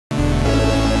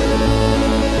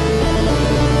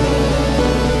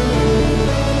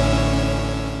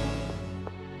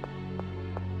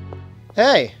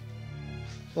Hey,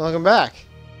 welcome back.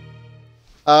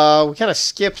 We kind of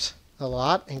skipped a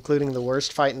lot, including the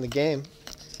worst fight in the game,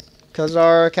 because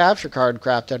our capture card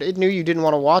crapped out. It knew you didn't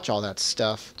want to watch all that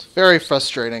stuff. It's very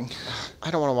frustrating.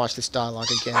 I don't want to watch this dialogue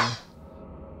again.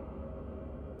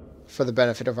 For the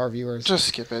benefit of our viewers. Just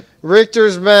skip it.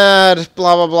 Richter's mad,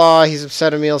 blah blah blah, he's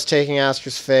upset Emil's taking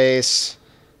Astra's face.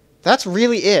 That's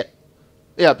really it.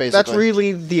 Yeah, basically. That's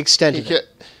really the extent of it.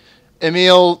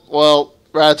 Emil, well,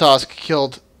 Ratatosk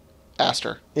killed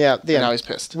Aster. Yeah, and now he's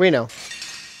pissed. We know.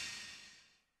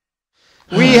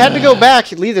 We had to go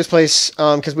back, leave this place,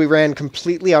 because we ran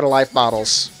completely out of life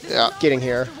bottles. Yeah. Getting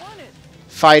here.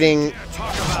 Fighting.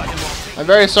 I'm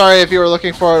very sorry if you were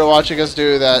looking forward to watching us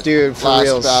do that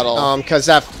last battle. Because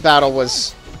that battle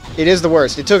was... It is the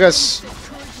worst. It took us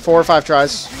 4 or 5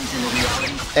 tries.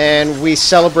 And we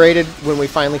celebrated when we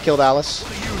finally killed Alice.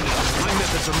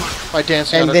 By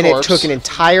dancing on and her then corpse. It took an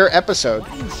entire episode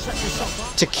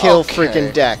to kill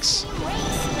freaking Dex.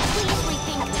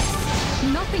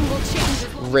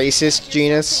 Racist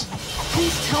genus.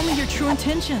 Please tell me your true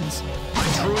intentions. My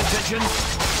true intentions?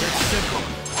 It's simple.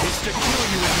 It's to kill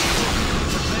you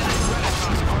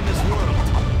on this world.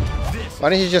 Why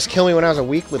didn't you just kill me when I was a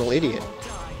weak little idiot?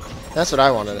 That's what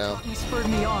I want to know. He spurred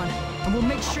me on, and we'll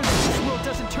make sure that this world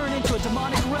doesn't turn into a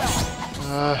demonic realm.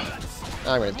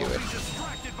 I'm gonna do it.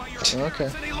 Okay.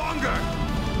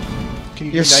 Can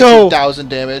you You're do so 19,000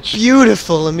 damage?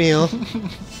 Beautiful, Emil.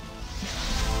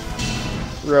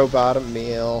 Robot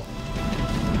Emil.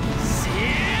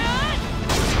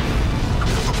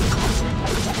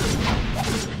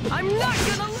 I'm not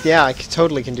gonna. Yeah, I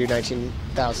totally can do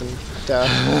 19,000.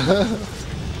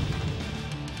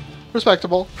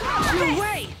 Respectable.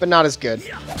 But not as good.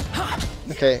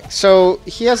 Okay, so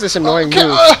he has this annoying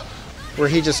move where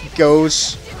he just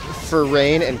goes for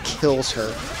Rain and kills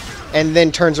her. And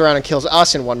then turns around and kills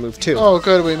us in one move, too. Oh,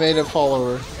 good. We made him fall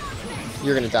over.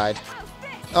 You're gonna die.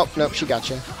 Oh, nope, she got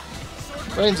you.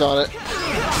 Rain's on it.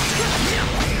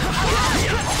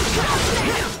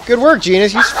 Good work,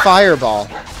 Genus. Use Fireball.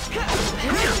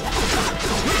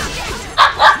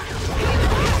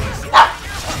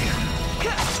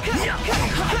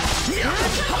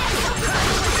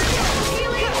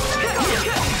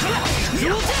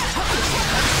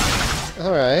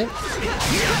 Alright.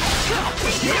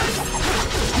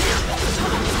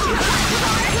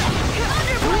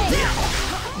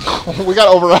 We got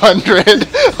over 100.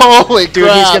 Holy Dude,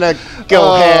 crap. he's gonna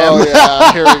go ham.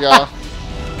 Yeah, here we go.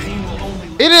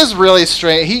 It is really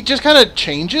strange. He just kind of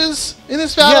changes in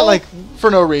this battle. Yeah, like for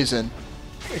no reason.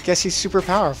 I guess he's super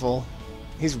powerful.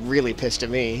 He's really pissed at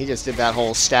me. He just did that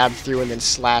whole stab through and then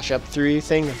slash up through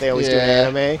thing that they always do in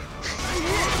anime.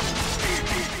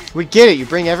 We get it. You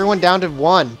bring everyone down to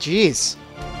 1. Jeez.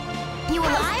 You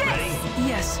alive?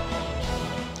 Yes.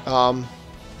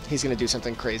 He's gonna do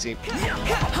something crazy.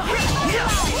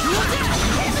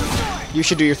 You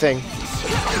should do your thing.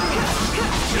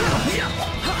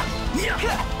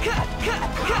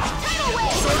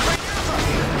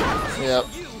 Yep.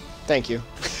 Thank you.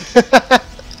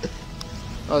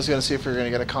 I was gonna see if we were gonna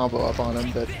get a combo up on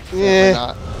him, but Yeah.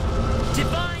 not.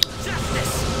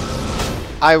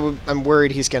 I'm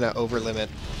worried he's gonna overlimit.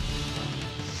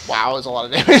 Wow, that's a lot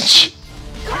of damage.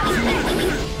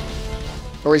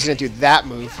 Or he's gonna do that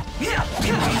move.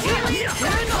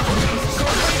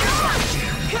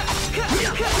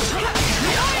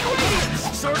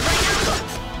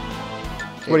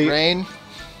 Okay, What do you? Rain?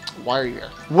 Why are you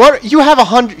here? What? You have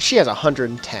 100. She has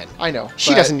 110. I know.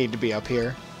 She but doesn't need to be up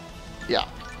here. Yeah.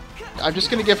 I'm just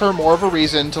gonna give her more of a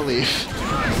reason to leave.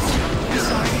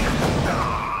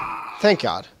 Thank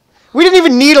God. We didn't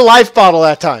even need a life bottle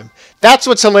that time. That's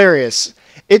what's hilarious.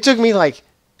 It took me like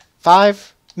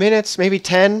 5 minutes, maybe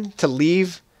 10, to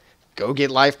leave, go get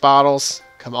life bottles,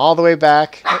 come all the way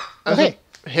back. Okay.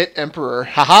 Hit Emperor.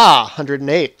 Haha,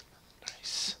 108.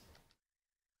 Nice.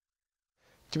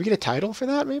 Did we get a title for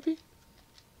that, maybe?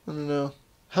 I don't know.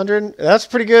 100. That's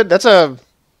pretty good. That's a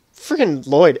freaking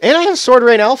Lloyd. And I have Sword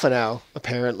Rain Alpha now,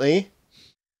 apparently.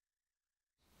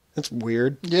 That's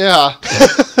weird. Yeah.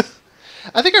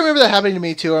 I think I remember that happening to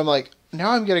me too. I'm like, now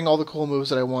I'm getting all the cool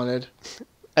moves that I wanted.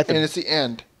 And it's the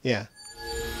end. Yeah.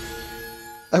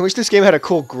 I wish this game had a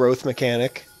cool growth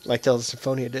mechanic, like Tales of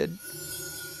Symphonia did.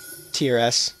 Tier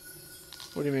S.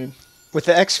 What do you mean? With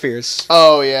the X spheres.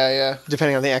 Oh, yeah, yeah.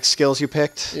 Depending on the X skills you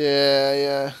picked. Yeah,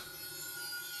 yeah.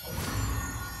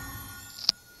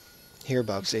 Here,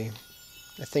 Bubsy.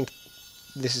 I think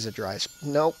this is a dry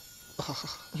Nope.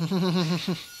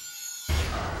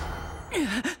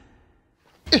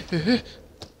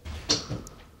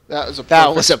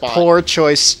 That was a poor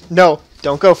choice. No,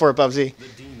 don't go for it, Bubsy.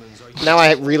 Now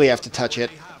I really have to touch it.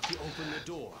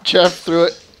 Jeff threw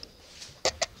it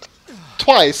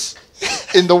twice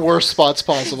in the worst spots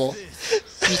possible.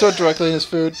 Did you throw it directly in his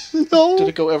food? No. Did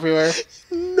it go everywhere?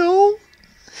 No.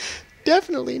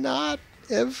 Definitely not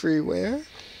everywhere.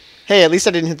 Hey, at least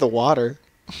I didn't hit the water.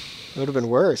 It would have been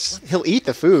worse. He'll eat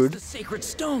the food. The sacred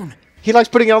stone. He likes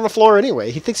putting it on the floor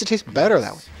anyway. He thinks it tastes better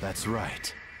that way. That's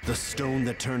right. The stone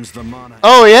that turns the mana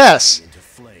Oh, yes. into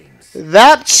flames.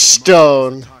 That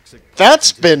stone.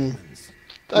 That's been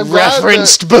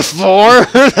referenced before.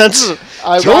 That's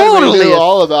I totally knew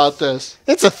all about this.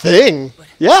 It's a thing.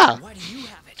 Yeah. Why do you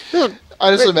have it?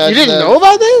 I just imagine You didn't them know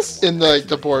about this? in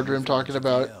the boardroom talking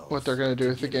about what they're gonna do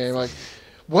with the game. Like,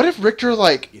 what if Richter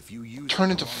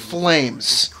turned into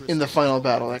flames in the final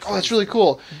battle? Like, oh, that's really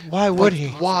cool. Why would he?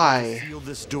 Why? Seal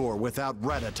this door without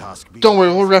Ratatosk being Don't worry,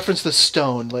 we'll reference the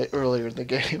stone earlier in the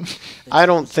game. I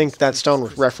don't think that stone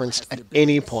was referenced at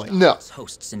any point. No.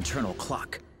 Host's internal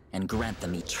clock and grant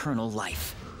them eternal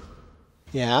life.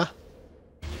 Yeah?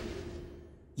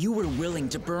 You were willing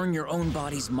to burn your own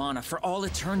body's mana for all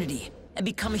eternity and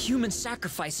become a human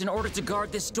sacrifice in order to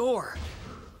guard this door.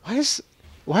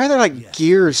 Why are there like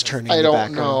gears turning I in the don't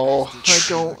background? know. I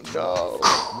don't know.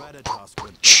 Ratatosk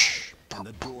would die, and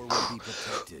the door would be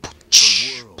protected.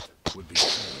 The world would be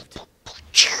saved.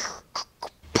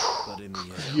 But in the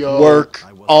end, Yo. Work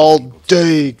all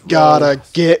day, gotta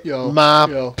get Yo. my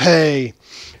Yo. pay.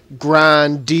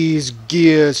 Grind these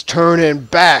gears, turning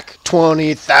back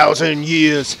 20,000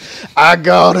 years. I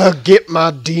gotta get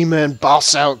my demon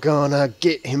boss out, gonna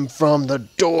get him from the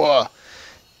door.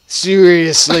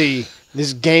 Seriously,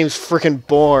 this game's freaking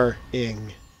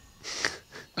boring.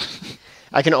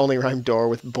 I can only rhyme door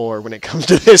with bore when it comes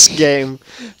to this game,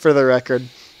 for the record.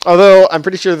 Although, I'm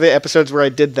pretty sure the episodes where I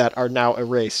did that are now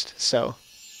erased, so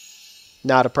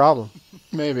not a problem.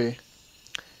 Maybe.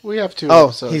 We have 2 Oh,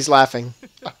 episodes. he's laughing.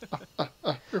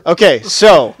 Okay,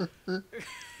 so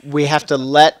we have to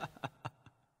let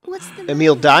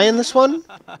Emil die in this one?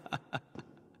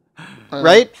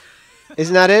 Right?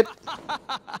 Isn't that it?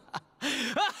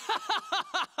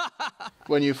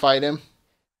 When you fight him.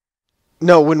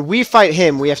 No, when we fight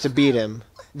him, we have to beat him.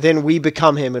 Then we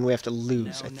become him and we have to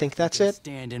lose. I think that's it.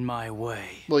 Stand in my way.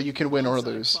 Well, you can win or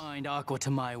lose, Find Aqua to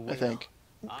my will. I think.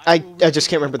 I just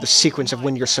can't remember the sequence of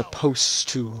when you're supposed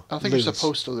to I don't think lose. you're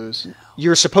supposed to lose.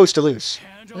 You're supposed to lose.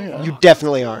 Yeah. You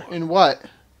definitely are. In what?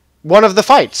 One of the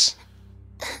fights.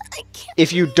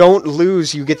 If you don't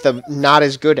lose, you get the not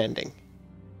as good ending.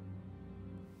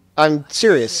 I'm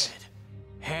serious.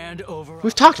 Hand over.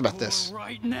 We've talked about this.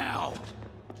 Right now.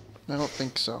 I don't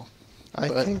think so. I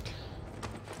But think.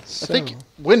 I think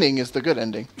winning is the good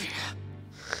ending.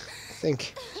 I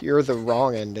think you're the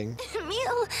wrong ending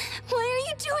Emil, why are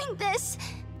you doing this?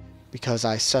 because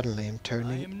I suddenly am I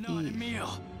turning am not evil. Emil.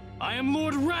 I am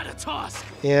Lord Ratatosk.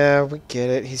 Yeah, we get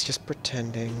it. He's just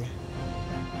pretending.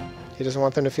 He doesn't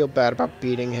want them to feel bad about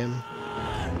beating him.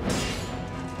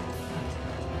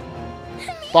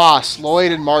 Boss,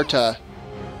 Lloyd and Marta.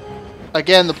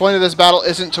 Again, the point of this battle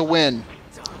isn't to win.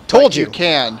 Told But you. You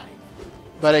can.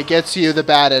 But it gets you the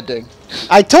bad ending.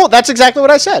 That's exactly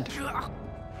what I said.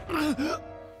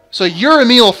 So you're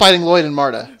Emil fighting Lloyd and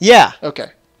Marta. Yeah. Okay.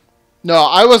 No,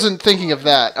 I wasn't thinking of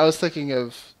that. I was thinking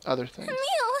of other things. Emil!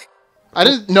 I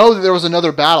didn't know that there was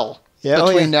another battle Yeah, oh,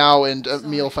 between yeah. now and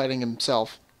Emil fighting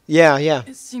himself. Yeah, yeah.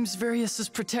 It seems Various'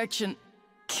 protection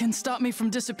can stop me from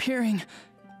disappearing,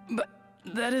 but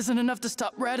that isn't enough to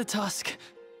stop Ratatosk.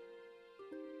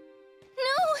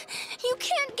 No! You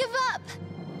can't give up!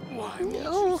 Why won't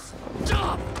you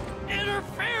stop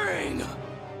interfering?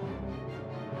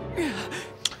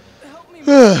 Help me,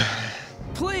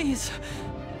 please.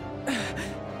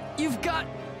 You've got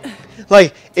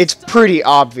Like, it's pretty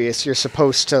obvious you're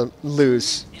supposed to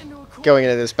lose into a corner going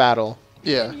into this battle.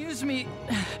 Yeah. and use me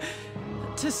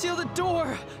to seal the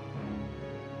door.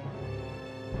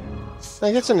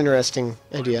 Like, that's an interesting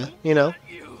idea, you know?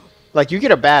 Like, you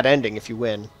get a bad ending if you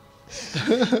win.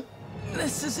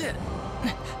 This is it.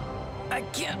 I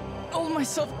can't hold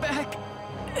myself back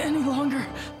any longer.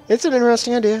 It's an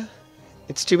interesting idea.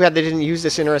 It's too bad they didn't use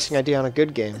this interesting idea on a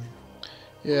good game.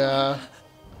 Yeah.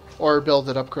 Or build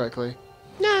it up correctly.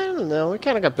 Nah, I don't know. It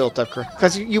kind of got built up correct.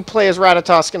 Because you play as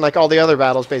Ratatosk in, like, all the other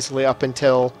battles, basically, up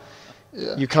until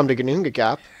you come to Gnunga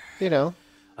Gap, you know?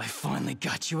 I finally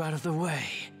got you out of the way.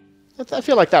 I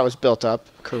feel like that was built up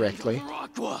correctly.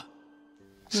 Aqua,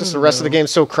 It's just the rest of the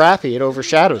game's so crappy, it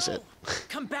overshadows it.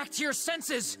 come back to your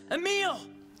senses, Emil.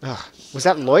 Ugh. Was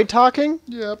that Lloyd talking?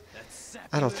 Yep.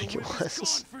 I don't think it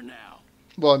was. For now.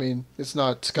 Well, I mean, it's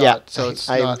not Scott, Yeah, so it's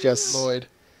I'm not just- Lloyd.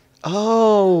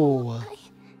 Oh.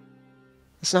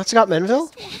 It's not Scott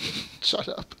Menville? Shut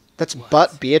up. That's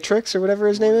Butt Beatrix or whatever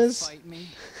his name is.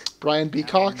 Brian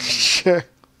Beacock? Sure.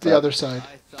 The other side.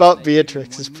 Butt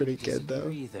Beatrix is pretty good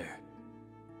though.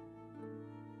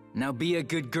 Now be a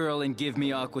good girl and give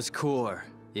me Aqua's core.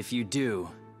 If you do,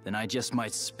 then I just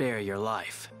might spare your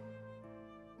life.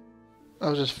 I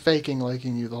was just faking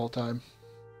liking you the whole time.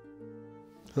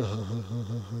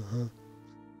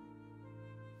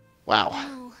 Wow.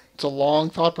 No, It's a long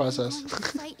thought process. I want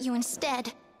to fight you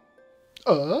instead.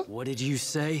 What did you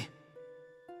say?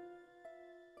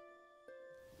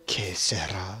 Que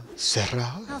sera,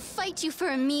 sera. I'll fight you for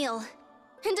a meal.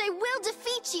 And I will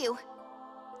defeat you.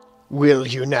 Will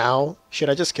you now? Should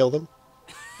I just kill them?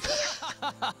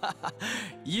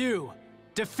 You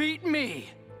defeat me!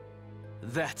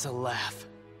 That's a laugh.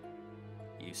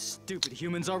 You stupid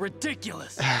humans are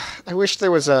ridiculous. I wish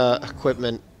there was a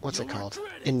equipment. What's it called?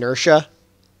 Inertia.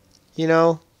 You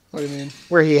know, What do you mean?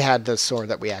 where he had the sword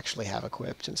that we actually have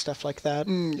equipped and stuff like that.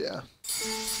 Yeah.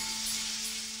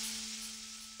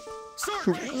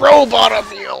 Robot of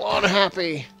the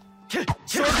unhappy.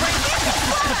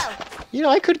 You know,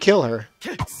 I could kill her.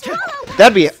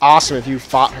 That'd be awesome if you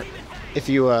fought her. If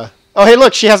you, Oh, hey,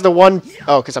 look, she has the one...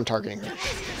 Oh, because I'm targeting her.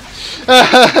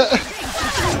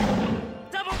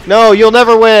 No, you'll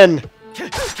never win.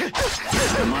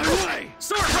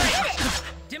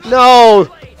 No.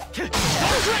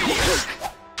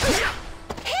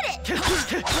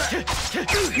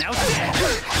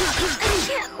 I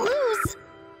can't lose.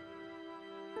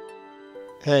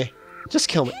 Hey, just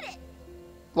kill me.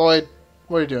 Lloyd,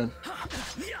 what are you doing?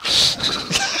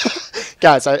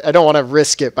 Guys, I don't want to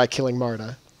risk it by killing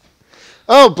Marta.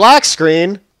 Oh, black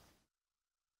screen.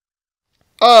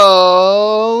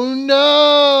 Oh,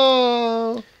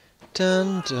 no!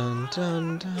 Dun, dun,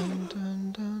 dun, dun,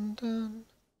 dun, dun, dun.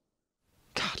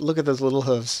 God, look at those little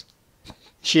hooves. Is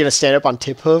she gonna stand up on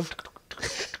tip hoof?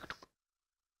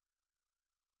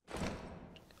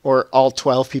 Or all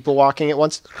 12 people walking at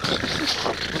once?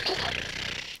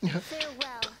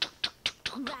 Farewell,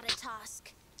 Ratatosk.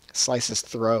 Slice his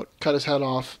throat. Cut his head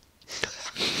off.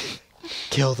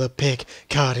 Kill the pig,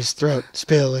 cut his throat,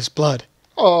 spill his blood.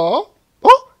 Aw.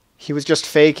 Oh! He was just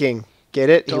faking. Get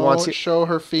it? He Don't wants you. show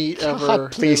her feet ever.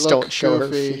 God, please They don't look show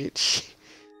goofy. her feet.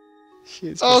 She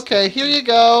is just- Okay, here you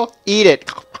go. Eat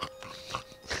it.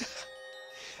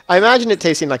 I imagine it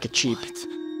tasting like a cheap.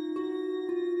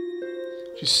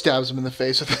 She stabs him in the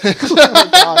face with it.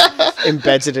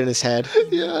 Embeds it in his head.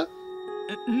 Yeah.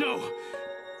 No!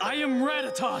 I am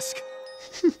Ratatosk!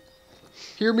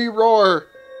 Hear me roar.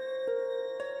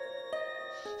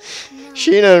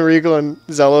 Sheena, Regal, and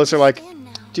Zelos are like, Stand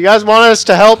now. do you guys want us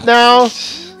to help now?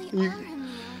 Really are a meal.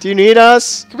 Do you need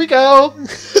us? Can we go?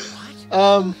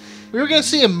 We were gonna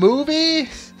see a movie.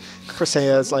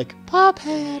 Cresea is like,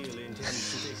 Pophead.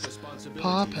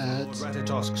 Pop Heads.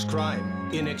 Ratatosk's crime.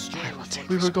 In exchange,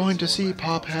 We were going to see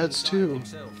Pop Heads too.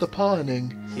 The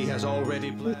pawning. he has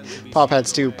already planned to be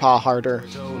Pophead's too paw harder.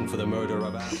 atoned for the murder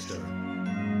of Aster.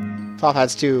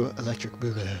 Pophead's too electric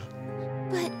boogaloo.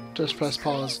 But Just press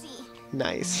pause. crazy.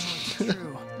 Nice.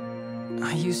 True.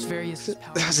 I used various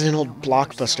powers. That was an old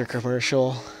Blockbuster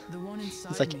commercial. The one inside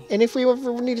It's like, me. and if we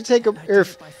ever need to take a, I did or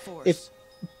it by force. if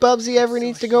Bubsy ever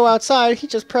needs to go outside, he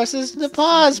just presses the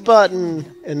pause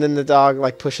button. And then the dog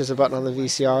like pushes a button on the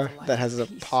VCR that has a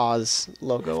pause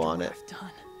logo on it. I've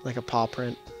done. Like a paw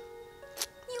print.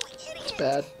 You idiot.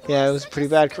 Bad. Yeah, it was pretty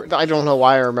bad. I don't know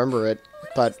why I remember it,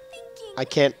 but I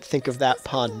can't think of that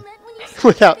pun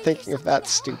without thinking of that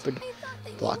stupid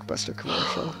Blockbuster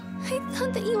commercial. I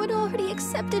thought that you had already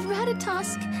accepted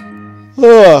Ratatosk.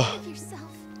 Ugh. Of yourself.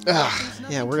 Ugh.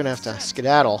 Yeah, we're gonna have to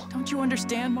skedaddle. Don't you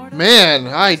understand, Marta? Man,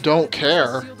 I don't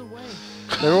care. Sealed away.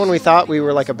 Remember when we thought we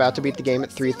were like about to beat the game at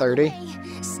 3:30?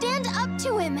 Hey, stand up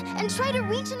to him and try to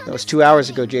reach another. That was 2 hours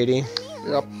ago, JD.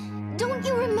 Yep. Don't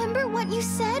you remember what you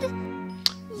said?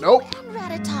 Nope. You and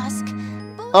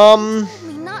Ratatosk. Both Um.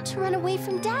 told me not to run away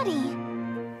from Daddy.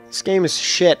 This game is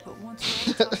shit. But once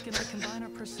Ratatosk and I combine our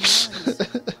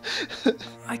personalities,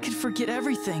 I could forget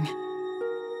everything.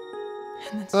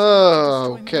 And then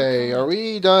Okay, are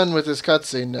we done with this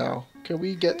cutscene now? Can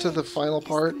we get to the final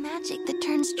part? Magic that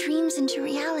turns dreams into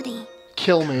reality.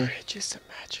 Kill me. Just a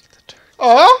magic that turns.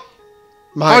 Oh?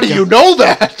 My How do God. you know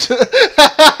that?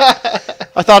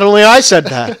 I thought only I said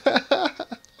that.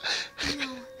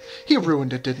 He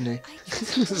ruined it, didn't he?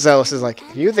 Zealous is like,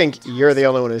 if you think you're the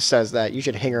only one who says that, you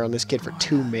should hang around this kid for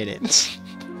 2 minutes.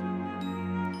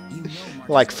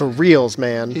 Like, for reals,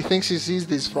 man. He thinks he sees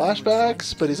these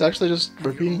flashbacks, but he's actually just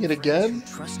repeating it again?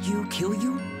 Trust you, kill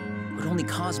you, would only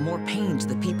cause more pain to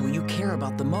the people you care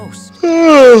about the most.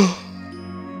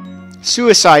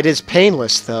 Suicide is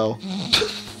painless, though.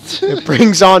 It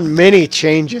brings on many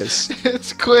changes.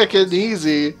 It's quick and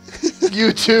easy.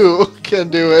 You too can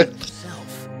do it.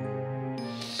 Yourself.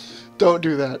 Don't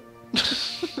do that.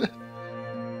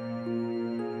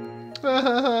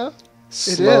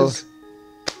 Slow. is.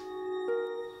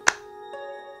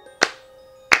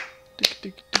 Tick,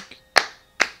 tick, tick.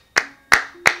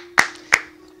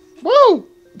 Woo!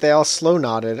 They all slow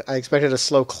nodded. I expected a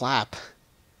slow clap.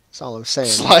 That's all I'm saying.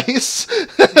 Slice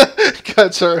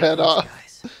cuts her head off.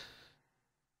 Guys.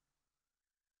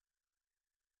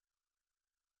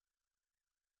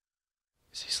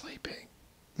 Is he sleeping?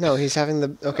 No, he's having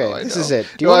the. Okay, Oh, I this know. is it.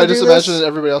 Do you No, want I to just do imagine this? that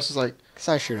everybody else is like, Because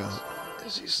I sure don't.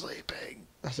 is he sleeping?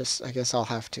 I guess I'll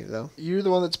have to though. You're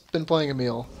the one that's been playing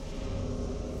Emil.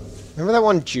 Remember that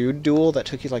one Jude duel that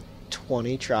took you like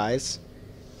 20 tries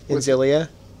in With- Zillia?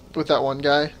 With that one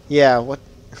guy. Yeah. What?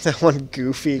 That one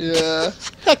goofy. Yeah.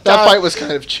 That That guy- fight was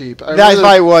kind of cheap. That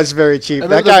fight was very cheap. I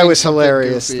That remember there guy being was something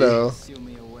hilarious goofy. though. Seal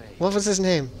me away. What was his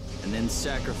name? And then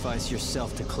sacrifice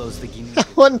yourself to close the game.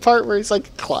 One part where he's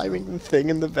like climbing the thing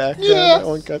in the background. Yeah. That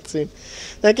one cutscene.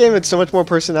 That game had so much more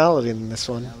personality than this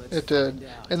one. It did.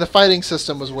 And the fighting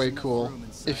system was way cool.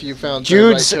 If you found the right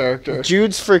Jude's character.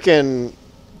 freaking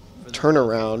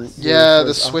turnaround. Yeah, the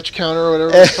was switch counter or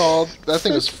whatever it's called. That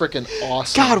thing was freaking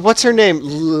awesome. God, what's her name?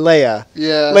 Leia.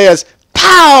 Yeah. Leia's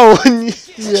pow! And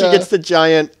she Yeah. gets the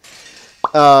giant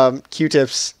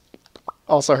Q-tips.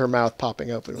 Also, her mouth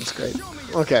popping open was great.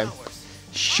 Okay.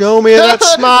 Show me that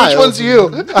smile. Which one's you?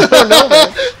 I don't know,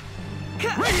 man.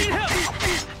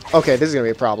 Okay, this is gonna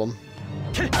be a problem.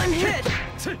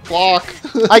 Block.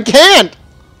 I can't!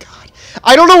 God.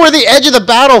 I don't know where the edge of the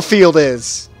battlefield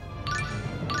is.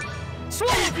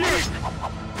 Swallow Fury!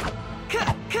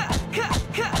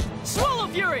 Swallow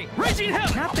Fury! Raging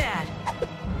Hell! Not bad.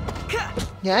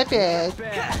 Not bad.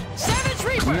 Bad. Savage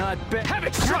Reaper! Not bad.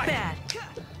 Havoc Not Strike! bad.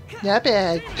 Not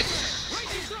bad.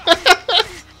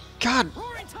 God,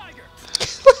 Roaring Tiger!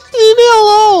 leave me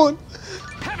alone!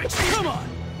 Havoc! Come on!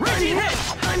 Raging Hit!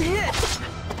 Unhit.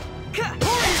 Roaring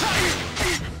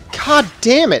Tiger! God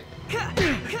damn it!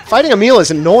 Fighting Emil is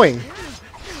annoying.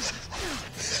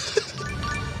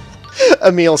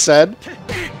 Emil said. Not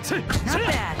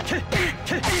bad.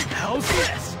 How's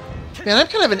this? Man, I'm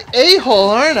kind of an a-hole,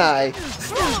 aren't I?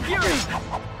 Swallow Fury!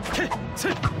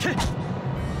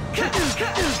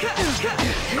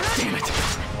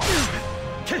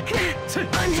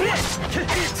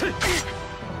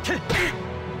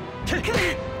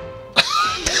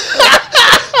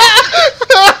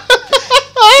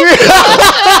 Damn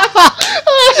it!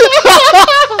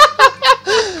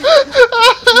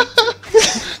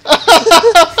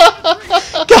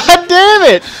 God damn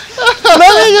it! Let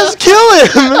me just kill him!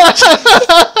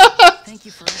 Thank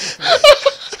you for everything.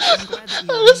 I'm glad that you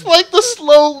It's like the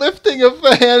slow lifting of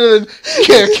the hand and then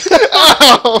kick.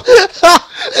 Ow!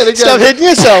 And again. Stop hitting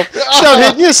yourself! Stop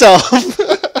hitting yourself!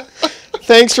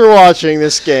 Thanks for watching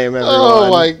this game, everyone. Oh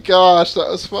my gosh, that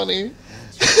was funny.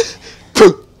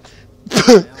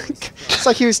 It's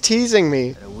like he was teasing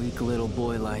me. A weak little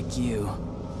boy like you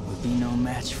would be no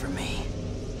match for me.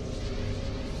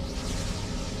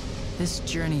 This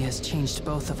journey has changed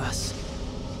both of us.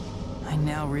 I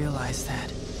now realize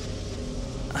that.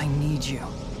 I need you.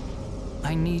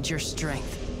 I need your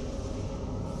strength.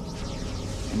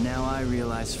 And now I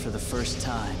realize for the first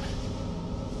time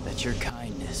that your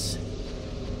kindness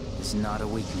is not a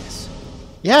weakness.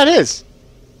 Yeah, it is.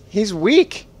 He's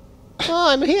weak. Oh,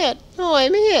 I'm hit. Oh,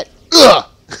 I'm hit. Ugh!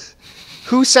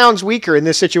 Who sounds weaker in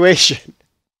this situation?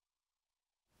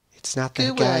 It's not that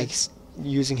Get guy away.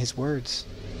 using his words.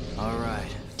 All right.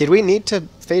 Did we need to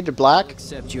fade to black?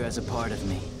 Accept you as a part of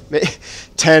me.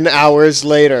 10 hours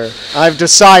later, I've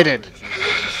decided.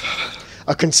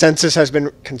 A consensus has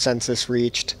been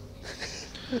reached.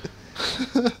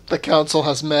 The council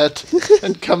has met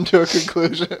and come to a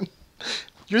conclusion.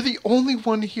 You're the only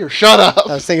one here. Shut up!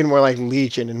 I was thinking more like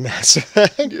Legion and Mass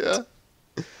Effect. Yeah.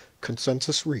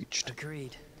 Consensus reached.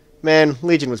 Agreed. Man,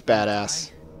 Legion was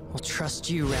badass. We'll trust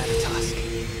you,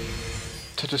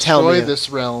 Ratatosk. To Tell me. destroy this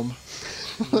realm.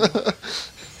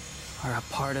 Are a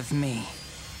part of me.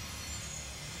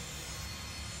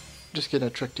 Just kidding,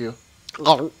 I tricked you.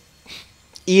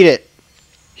 Eat it.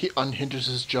 He unhinges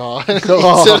his jaw and eats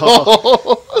it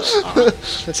all.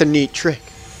 That's a neat trick.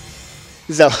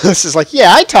 Zealous is like,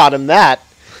 yeah, I taught him that.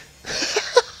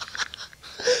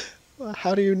 Well,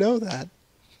 how do you know that?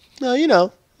 No, you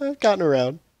know, I've gotten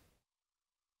around.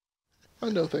 I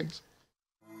know things.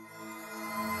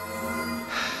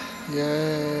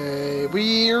 Yay.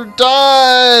 We're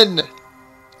done!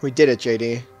 We did it,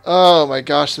 JD. Oh my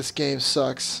gosh, this game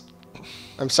sucks.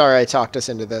 I'm sorry I talked us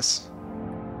into this.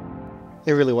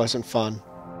 It really wasn't fun.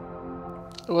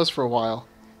 It was for a while.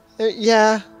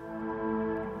 Yeah.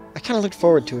 I kind of looked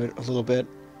forward to it a little bit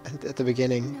at the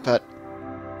beginning, but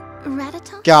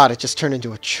Ratata? God, it just turned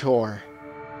into a chore.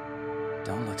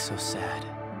 Don't look so sad.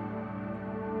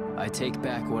 I take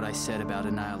back what I said about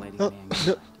annihilating Oh,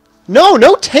 mankind.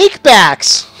 no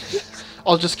take-backs!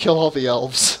 I'll just kill all the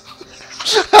elves.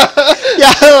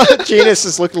 Yeah, Genus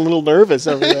is looking a little nervous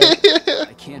over there.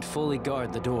 I can't fully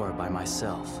guard the door by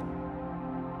myself.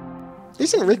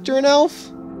 Isn't Richter an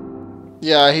elf?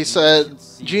 Yeah, he said...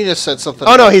 Genus said something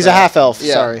Oh no, about he's a that. half-elf.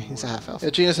 Yeah. Sorry, he's a half-elf. Yeah,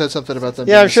 Genus said something about them.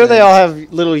 Yeah, being I'm the sure they same. all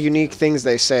have little unique things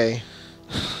they say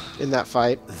in that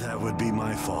fight. That would be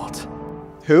my fault.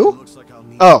 Who? Looks like I'll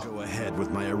need Oh. to go ahead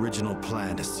with my original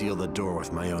plan to seal the door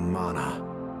with my own mana.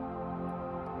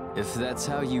 If that's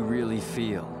how you really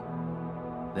feel,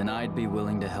 then I'd be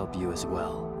willing to help you as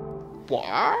well.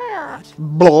 What?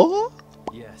 Blah?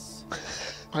 Yes.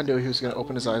 I knew he was going to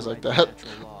open his eyes like that.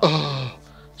 Oh,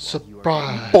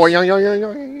 surprise. Boing, yoing,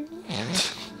 yoing,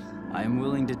 yoing. I am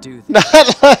willing to do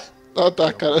that. Not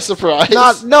that kind of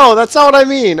surprise. No, that's not what I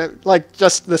mean. Like,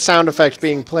 just the sound effect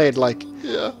being played, like,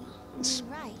 Yeah.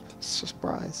 Right.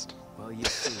 surprised. Well, you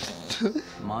see,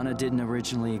 mana didn't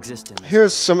originally exist in this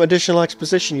Here's some additional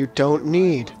exposition you don't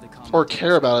need. Or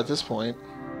care about at this point.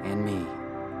 and me.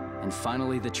 And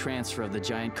finally, the transfer of the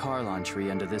giant Carlon tree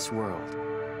under this world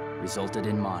resulted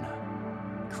in mana,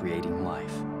 creating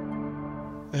life.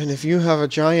 And if you have a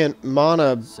giant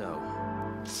mana So,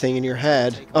 thing in your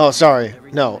head... Oh, sorry.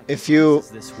 No, if you...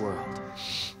 this world,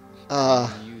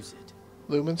 use it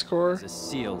Lumen's Core? as a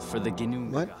seal for the Ginunga.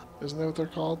 What? Isn't that what they're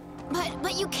called?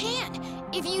 But you can't.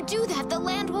 If you do that, the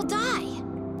land will die.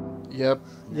 Yep.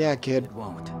 Yeah, kid. It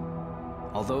won't.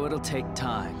 Although it'll take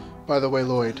time. By the way,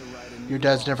 Lloyd, your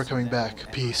dad's never coming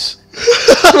back. Peace.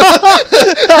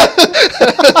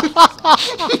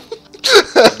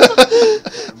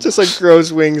 Just like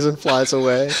grows wings and flies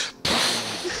away.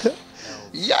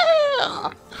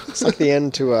 Yeah! It's like the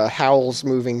end to a Howl's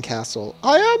Moving Castle.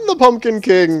 I am the Pumpkin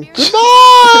King.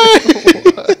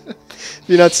 Goodbye! Have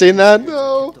you not seen that?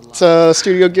 No. It's a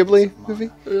Studio Ghibli movie.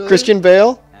 Really? Christian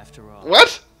Bale. After all,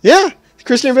 What? Yeah,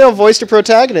 Christian Bale voiced a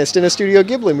protagonist in a Studio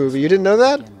Ghibli movie. You didn't know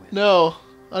that? No.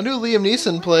 I knew Liam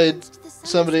Neeson played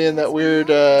somebody in that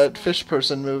weird fish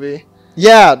person movie.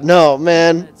 Yeah, no,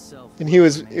 man. And it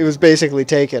was basically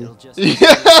taken.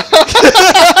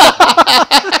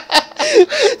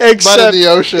 Except the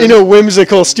ocean. in a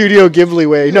whimsical Studio Ghibli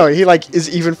way. No, he like is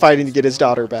even fighting to get his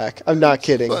daughter back. I'm not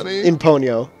kidding. Funny. In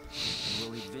Ponyo.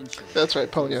 That's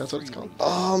right, Ponyo. That's what it's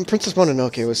called. Princess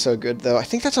Mononoke was so good though. I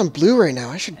think that's on Blu-ray now.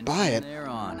 I should buy it. they're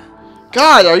on.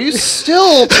 God, are you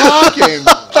still talking?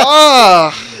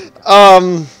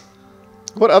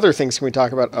 What other things can we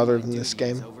talk about other than this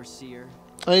game? Overseer,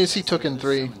 I need to see Token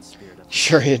 3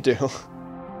 Sure you do.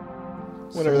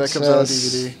 whenever that comes out on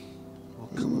Princess DVD.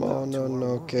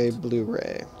 Mononoke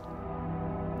Blu-ray.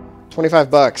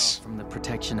 $25. from the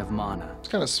protection of mana. It's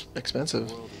kind of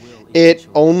expensive. It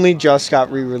only just got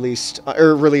re-released,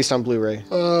 or released on Blu-ray.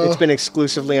 It's been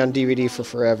exclusively on DVD for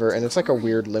forever, and it's like a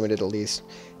weird limited release.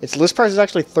 Its list price is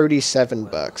actually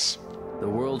 $37. The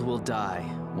world will die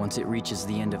once it reaches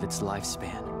the end of its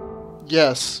lifespan.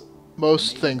 Yes,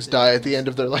 most things die at the end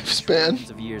of their lifespan. Hundreds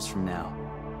of years from now.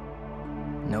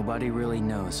 Nobody really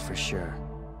knows for sure.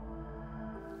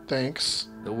 Thanks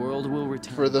The world will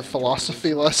return for the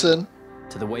philosophy lesson.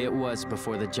 to the way it was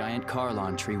before the giant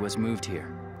Carlon tree was moved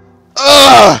here.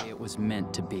 Ugh! It was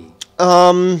meant to be.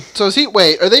 So is he...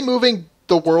 Wait, are they moving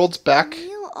the worlds back?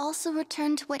 Will also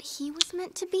return to what he was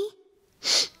meant to be?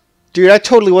 Dude, I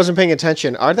totally wasn't paying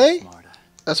attention. Are they? Marta.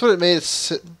 That's what it made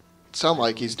it sound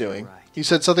like he's doing. He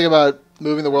said something about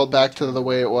moving the world back to the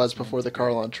way it was before the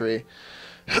Carlon tree.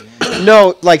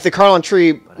 No, like the Carlon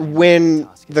tree, when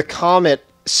the comet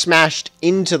smashed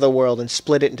into the world and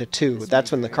split it into two.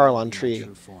 That's when the Carlon tree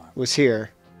was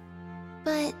here,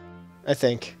 But I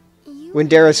think. you... When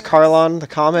Darius Carlon, the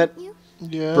comet, You?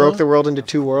 Yeah. broke the world into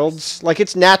two worlds. Like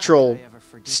its natural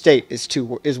state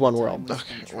is one world.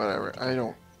 Okay, whatever. I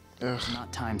don't... Ugh.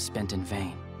 Not time spent in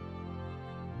vain.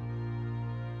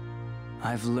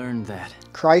 I've learned that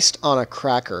Christ on a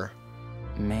cracker.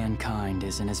 mankind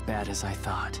isn't as bad as I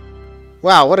thought.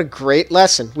 Wow, what a great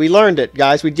lesson. We learned it,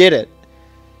 guys. We did it.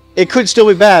 It could still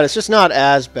be bad. It's just not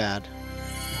as bad.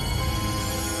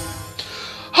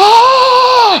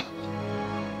 Ah!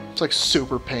 It's like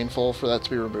super painful for that to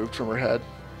be removed from her head.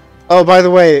 Oh, by the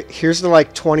way, here's the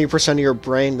like 20% of your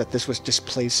brain that this was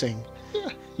displacing.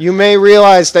 You may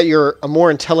realize that you're a more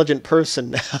intelligent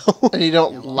person now. And you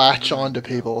don't latch on to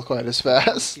people quite as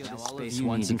fast.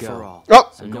 Once and for all. Oh!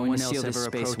 So no one else ever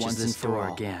approaches this door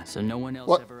again. So no one else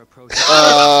What? ever approaches. What?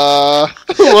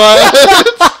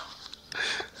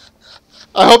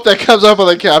 I hope that comes up on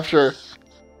the capture.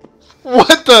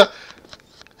 What the?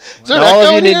 Is there an All echo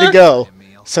of you in need here? to go.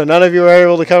 So none of you are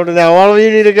able to come to now. All of you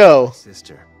need to go.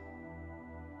 Sister.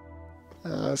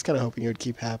 I was kind of hoping it would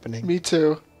keep happening. Me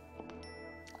too.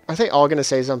 Are they all going to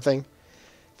say something?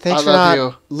 Thanks I for love not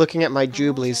you. looking at my I won't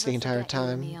jublies the ever entire forget you,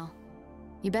 time. Emil.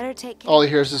 You better take care All he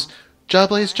of hears is yourself.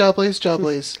 Joblaze, Joblaze,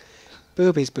 Joblaze.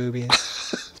 Boobies,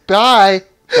 boobies. Bye.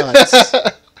 Butts.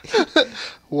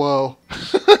 Whoa.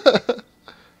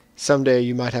 Someday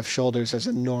you might have shoulders as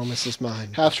enormous as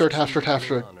mine. Half shirt, half shirt, half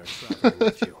shirt. Honor traveling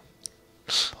with you.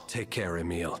 Take care,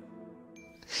 Emil.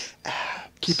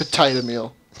 Keep it tight,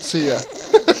 Emil. See ya.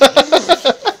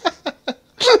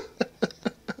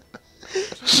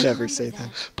 Never say that.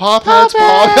 Paw pets,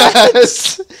 paw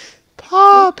pets.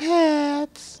 Paw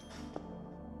pets.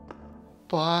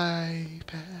 Bye,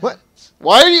 pets. What?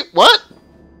 Why are you? What?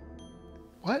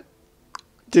 What?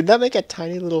 Did that make a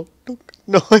tiny little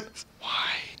noise?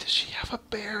 Why does she have a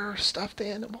bear stuffed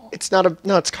animal? It's not a...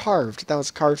 No, it's carved. That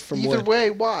was carved from Either wood. way,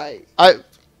 why?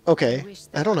 Okay. Wish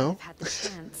I don't know. I've had the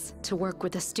chance to work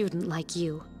with a student like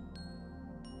you.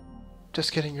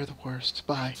 Just kidding, you're the worst.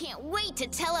 Bye. Can't wait to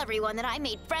tell everyone that I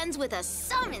made friends with a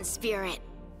summon spirit.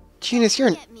 Genus, you're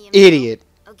an Get me, Emil, idiot.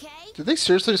 Okay? Did they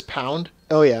seriously just pound?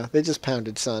 Oh, yeah. They just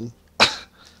pounded Sun.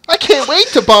 I can't wait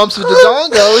to bomb some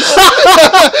dodongos.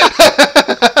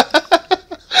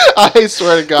 I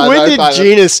swear to God. When I did find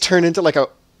Genus turn into like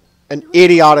an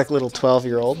idiotic little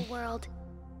 12-year-old? The world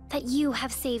that you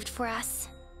have saved for us.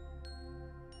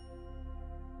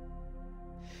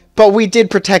 But we did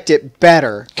protect it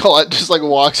better. Colette just like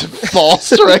walks and falls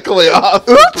directly off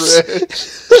the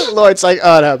bridge. Lloyd's like,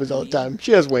 oh, it happens all the time.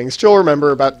 She has wings. She'll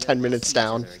remember about 10 minutes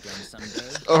down.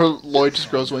 Or Lloyd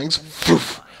just grows wings.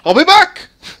 Poof. I'll be back.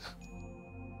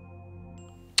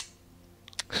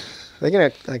 Are they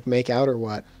gonna like make out or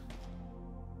what?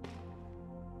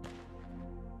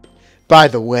 By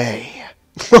the way,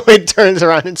 Lloyd turns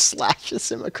around and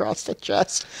slashes him across the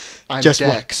chest. I'm Just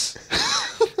Dex.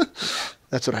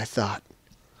 That's what I thought.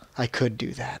 I could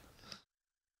do that.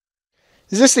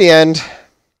 Is this the end?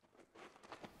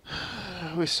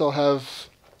 We still have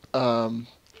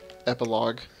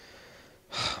epilogue.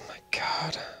 Oh my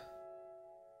god.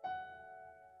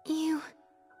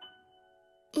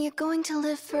 You're going to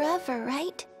live forever,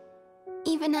 right?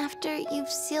 Even after you've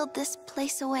sealed this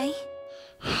place away?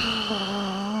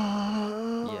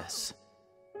 Yes.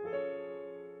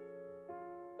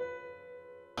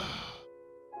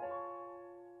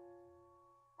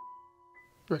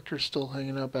 Richter's still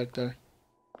hanging out back there.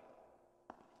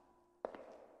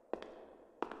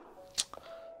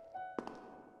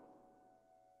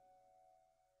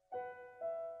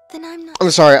 Then I'm not.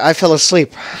 I'm sorry, I fell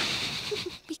asleep.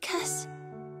 Because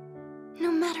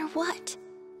no matter what.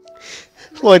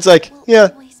 Lloyd's like, yeah,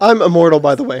 I'm immortal,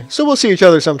 by the way, so we'll see each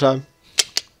other sometime.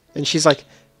 And she's like,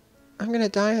 I'm gonna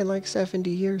die in like 70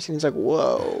 years. And he's like,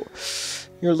 whoa,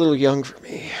 you're a little young for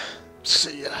me.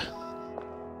 See ya.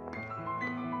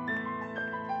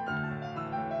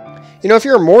 You know, if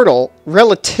you're immortal,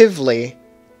 relatively,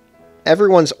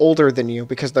 everyone's older than you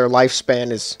because their lifespan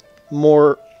is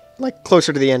more, like,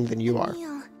 closer to the end than you are.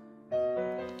 Emil,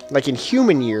 Like, in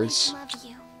human years, I love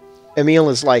you.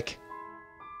 Emil is, like,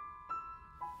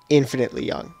 infinitely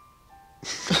young.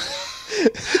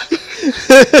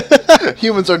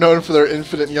 Humans are known for their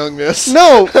infinite youngness.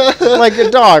 No! Like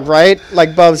a dog, right?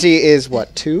 Like, Bubsy is,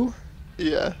 what, 2?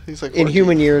 Yeah, he's like 14. In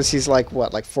human years, he's, like,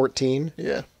 what, like 14?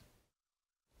 Yeah.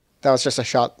 That was just a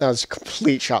shot. That was a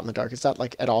complete shot in the dark. Is that,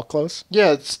 like, at all close?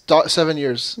 Yeah, it's 7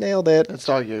 years. Nailed it. That's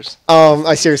dog years.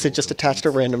 I seriously just attached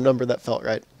a random number that felt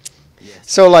right.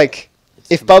 So, like,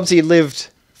 if Bubsy lived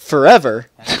forever,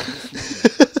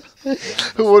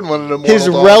 Who wouldn't want an immortal his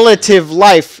dog? relative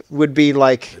life would be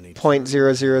like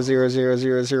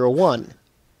 0.000001.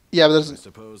 Yeah, but there's,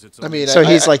 Suppose it's I mean, So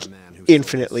he's like a man who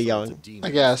infinitely young. I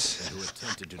guess. who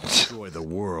attempted to destroy the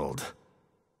world.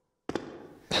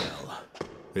 Well,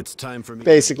 it's time for me.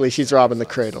 Basically, she's robbing the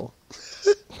cradle.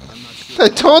 I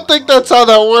don't think that's how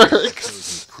that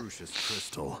works. Crucius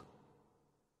crystal.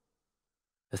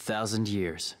 1,000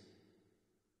 years.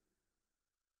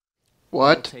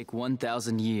 What? Take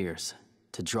 1,000 years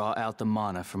to draw out the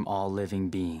mana from all living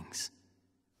beings.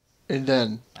 And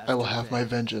then I will have my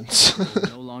vengeance. It will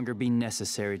no longer be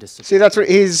necessary to support See, that's what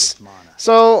he's... this mana.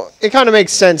 So, it kind of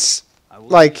makes sense. I will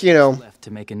Like, leave you what's know, left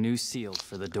to make a new seal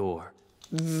for the door.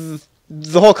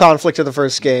 the whole conflict of the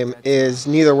first game is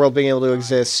neither world being able to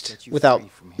exist without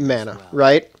mana,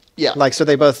 right? Yeah. Like, so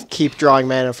they both keep drawing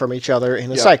mana from each other in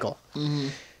a Yeah. cycle. Mm-hmm.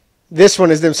 This one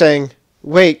is them saying,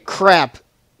 wait, crap,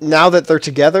 now that they're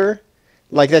together,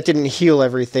 like, that didn't heal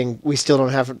everything. We still don't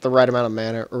have the right amount of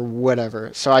mana or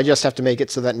whatever. So I just have to make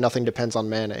it so that nothing depends on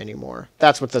mana anymore.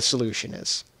 That's what the solution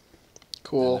is.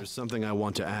 Cool. There's something I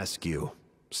want to ask you.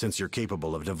 Since you're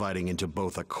capable of dividing into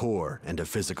both a core and a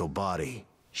physical body,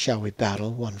 Shall we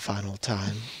battle one final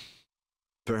time?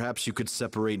 perhaps you could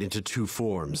separate into two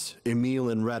forms, Emil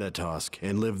and Ratatosk,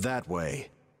 and live that way.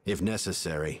 If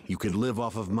necessary, you could live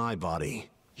off of my body.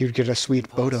 You'd get a sweet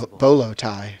bolo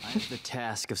tie. I have the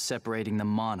task of separating the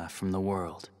mana from the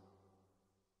world.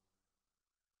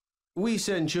 We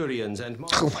Centurions and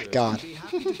Oh my God. would be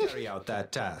happy to carry out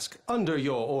that task, under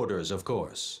your orders, of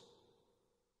course.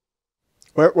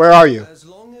 Where are you? As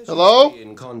long as Hello? you stay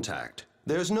in contact,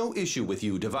 there's no issue with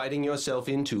you dividing yourself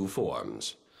in two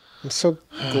forms. I'm so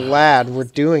glad we're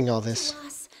doing all this. To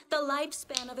us, the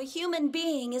lifespan of a human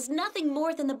being is nothing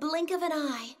more than the blink of an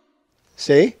eye.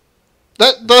 See?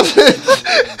 That doesn't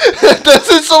that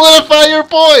doesn't solidify your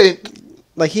point.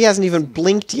 Like, he hasn't even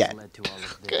blinked yet. Led to all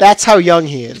of this, That's how young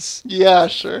he is. Yeah,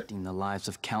 sure. affecting the lives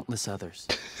of countless others.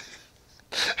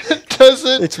 It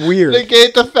doesn't It's weird.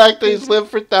 negate the fact that he's lived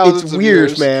for thousands It's of weird,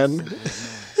 years. man.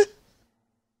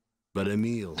 But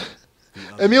Emil...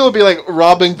 Emil would be like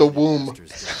robbing the womb. And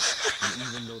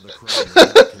even though the crime was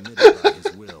not committed by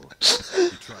his will,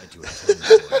 he tried to atone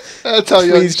for it. That's how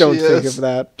young Please don't she think is. of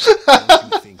that.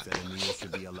 Don't you think that Emil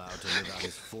should be allowed to live out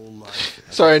his full life?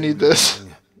 as Sorry, a I need this.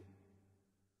 human being?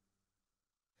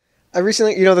 I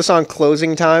recently, you know the song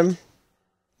Closing Time?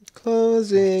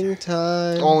 Closing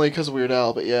Time. Only because of Weird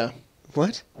Al, but yeah.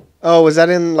 What? Oh, was that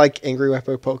in, like, Angry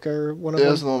Weppo Polka or one of It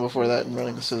them? was the one before that in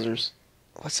Running the Scissors.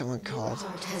 What's that one called?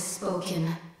 Heart has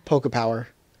spoken. Polka Power.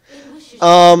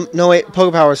 No wait,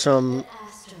 Polka Power's from...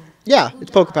 Yeah, it's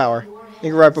Polka Power.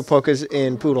 Angry Weppo Polka's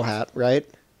in Poodle Hat, right?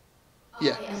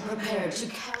 Yeah. I am prepared to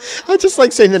carry. I just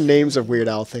like saying the names of Weird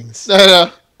Al things. Yeah.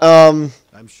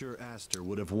 I'm sure Aster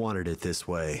would have wanted it this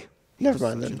way. Never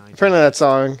mind then. Apparently that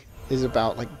song is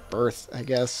about, like, birth, I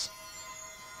guess.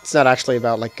 It's not actually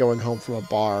about, like, going home from a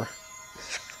bar.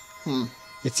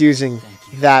 It's using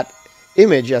that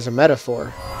image as a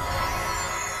metaphor.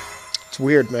 It's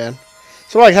weird, man.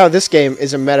 So I like how this game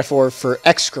is a metaphor for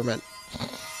excrement.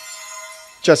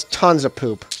 Just tons of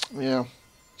poop. Yeah.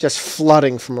 Just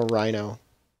flooding from a rhino.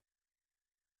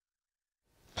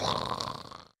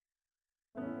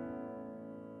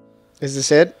 Is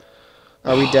this it?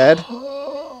 Are we dead?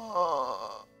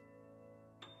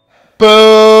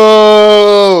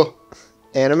 Boo!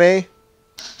 Anime?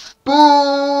 Boo!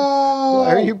 Why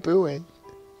are you booing?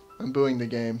 I'm booing the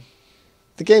game.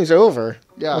 The game's over.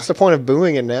 Yeah. What's the point of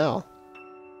booing it now?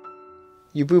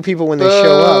 You boo people when they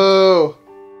show up. Boo!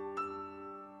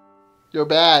 You're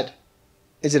bad.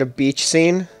 Is it a beach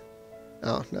scene?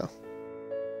 Oh, no.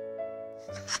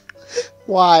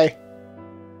 Why?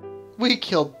 We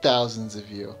killed thousands of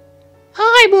you.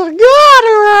 I'm a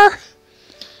goner!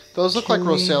 Those look like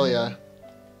Roselia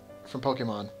from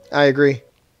Pokemon. I agree.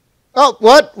 Oh,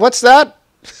 what? What's that?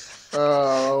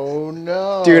 Oh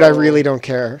no. Dude, I really don't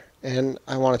care. And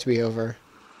I want it to be over.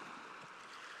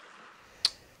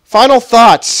 Final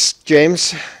thoughts,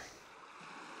 James.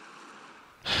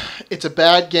 It's a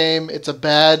bad game. It's a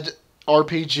bad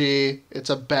RPG. It's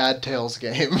a bad Tales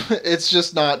game. It's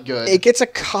just not good. It gets a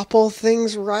couple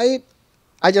things right.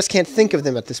 I just can't think of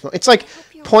them at this moment. It's like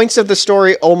points of the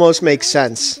story almost make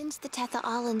sense,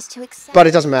 but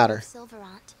it doesn't matter.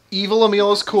 Evil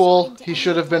Emil is cool. He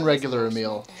should have been regular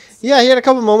Emil. Yeah, he had a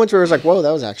couple moments where it was like, whoa,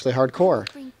 that was actually hardcore.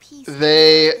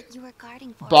 They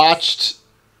botched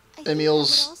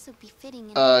Emil's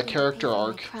character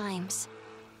arc.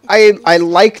 I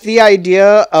like the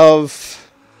idea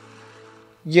of,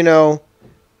 you know,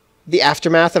 the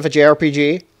aftermath of a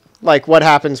JRPG. Like, what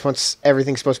happens once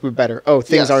everything's supposed to be better? Oh,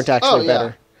 things Yes. aren't actually Oh, yeah.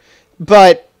 better.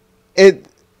 But the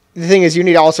thing is, you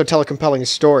need to also tell a compelling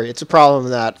story. It's a problem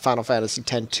that Final Fantasy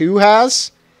X-2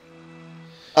 has.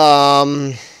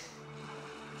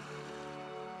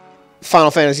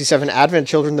 Final Fantasy VII Advent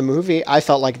Children, the movie, I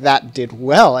felt like that did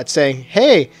well at saying,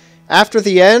 hey, after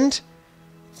the end,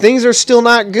 things are still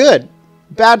not good.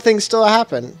 Bad things still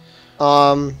happen.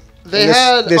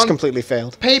 This completely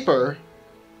failed. Paper,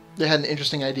 they had an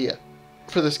interesting idea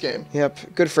for this game.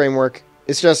 Yep, good framework.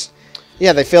 It's just,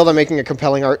 yeah, they failed on making a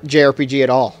compelling JRPG at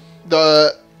all.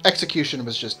 The execution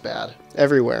was just bad.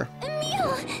 Everywhere.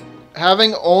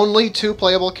 Having only two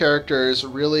playable characters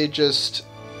really just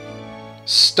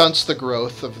stunts the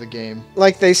growth of the game.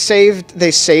 Like they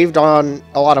saved on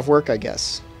a lot of work, I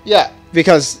guess. Yeah.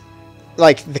 Because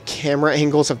like the camera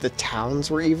angles of the towns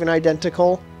were even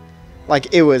identical.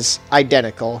 Like it was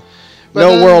identical. But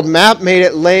no then world map made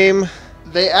it lame.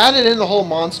 They added in the whole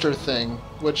monster thing,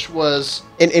 which was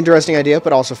An interesting idea,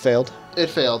 but also failed. it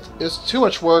failed. It's too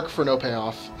much work for no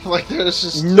payoff. Like there's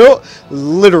just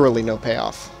Literally no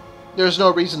payoff. there's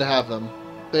no reason to have them.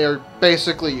 They are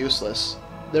basically useless.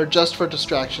 They're just for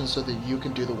distraction so that you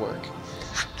can do the work.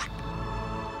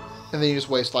 And then you just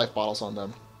waste life bottles on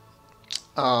them.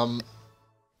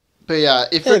 But yeah,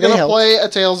 if you're gonna play a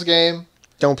Tales game,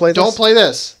 don't play this. Don't play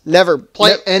this. Never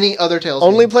play any other Tales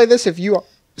Only game. play this if you are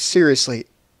seriously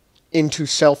into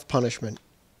self-punishment.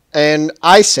 And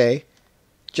I say,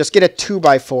 just get a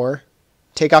 2x4,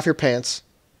 take off your pants,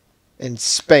 and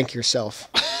spank yourself.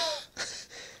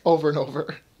 Over and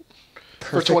over.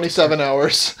 For 27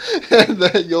 hours. And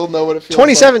then you'll know what it feels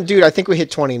 27, like. Dude, I think we hit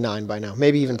 29 by now.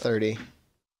 Maybe even 30.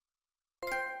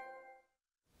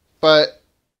 But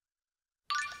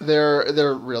there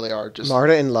really are just...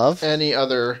 Marta in Love? Any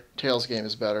other Tales game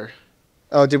is better.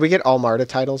 Oh, did we get all Marta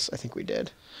titles? I think we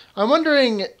did. I'm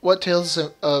wondering what Tales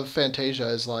of Fantasia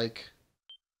is like.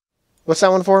 What's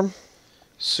that one for?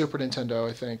 Super Nintendo,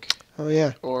 I think. Oh,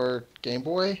 yeah. Or Game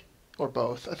Boy? Or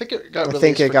both. I think it got released. I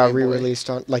think it got Game Boy. re-released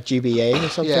on like GBA or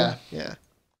something. Yeah. Yeah.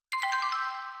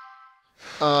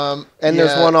 And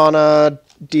there's one on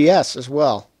DS as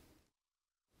well.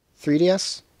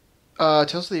 3DS?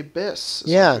 Tales of the Abyss.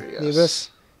 Yeah, the Abyss.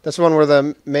 That's the one where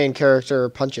the main character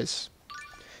punches.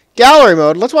 Gallery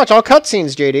mode. Let's watch all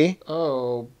cutscenes, JD.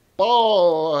 Oh,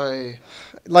 boy.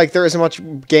 Like, there isn't much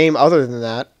game other than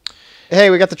that. Hey,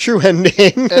 we got the true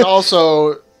ending. And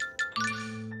also,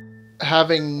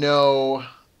 having no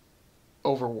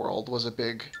overworld was a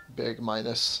big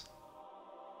minus.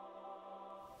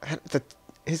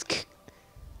 His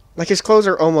clothes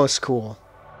are almost cool.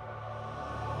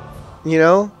 You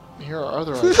know? Here are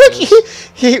other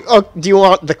ideas. Do you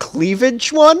want the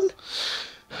cleavage one?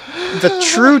 The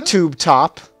true tube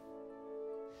top.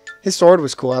 His sword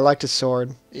was cool. I liked his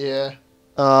sword. Yeah.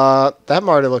 That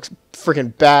Marta looks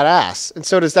freaking badass. And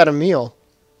so does that Emil.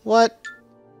 What?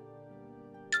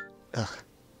 Ugh.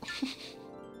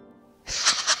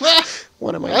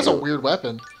 What am I doing? That's a weird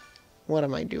weapon. What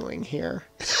am I doing here?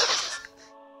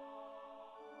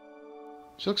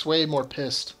 She looks way more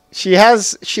pissed. She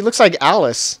looks like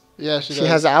Alice. Yeah, she does. She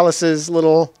has Alice's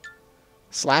little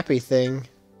slappy thing.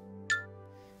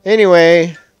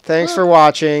 Anyway, thanks for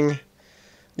watching.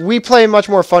 We play much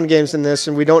more fun games than this,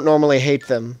 and we don't normally hate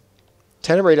them.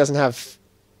 Tenebrae doesn't have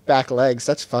back legs.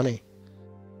 That's funny.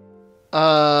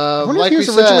 I wonder if he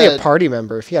was originally a party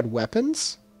member, if he had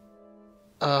weapons.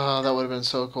 Oh, that would have been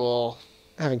so cool.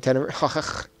 Having Tenebrae.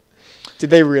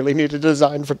 Did they really need a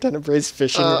design for Tenebrae's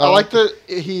fishing rod? I like that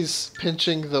he's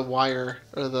pinching the wire,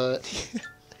 or the...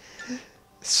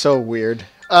 So weird.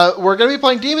 We're going to be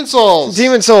playing Demon Souls.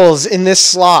 Demon Souls in this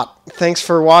slot. Thanks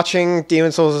for watching.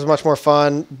 Demon Souls is much more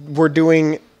fun.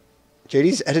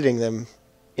 JD's editing them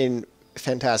in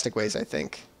fantastic ways, I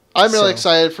think. I'm really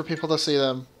excited for people to see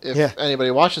them, if anybody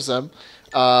watches them.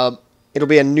 It'll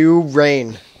be a new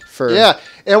reign for... Yeah,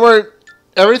 and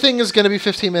everything is going to be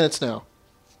 15 minutes now.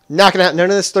 Not gonna none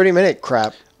of this 30-minute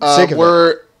crap. Sick of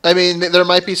it. I mean, there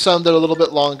might be some that are a little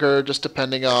bit longer, just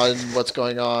depending on what's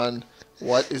going on.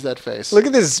 What is that face? Look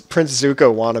at this Prince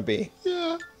Zuko wannabe.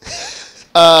 Yeah.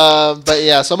 But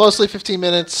yeah, so mostly 15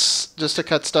 minutes, just to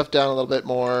cut stuff down a little bit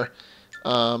more.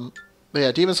 But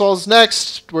yeah, Demon Souls is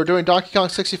next. We're doing Donkey Kong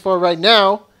 64 right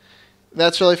now.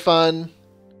 That's really fun.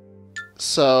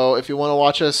 So if you want to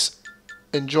watch us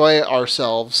enjoy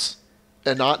ourselves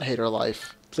and not hate our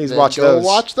life, please watch those.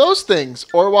 Watch those things,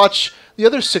 or watch the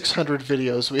other 600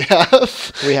 videos we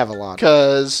have. We have a lot.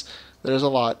 Because there's a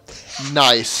lot.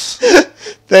 Nice.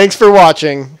 Thanks for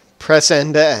watching. Press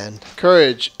end to end.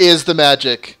 Courage is the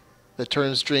magic that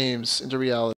turns dreams into reality.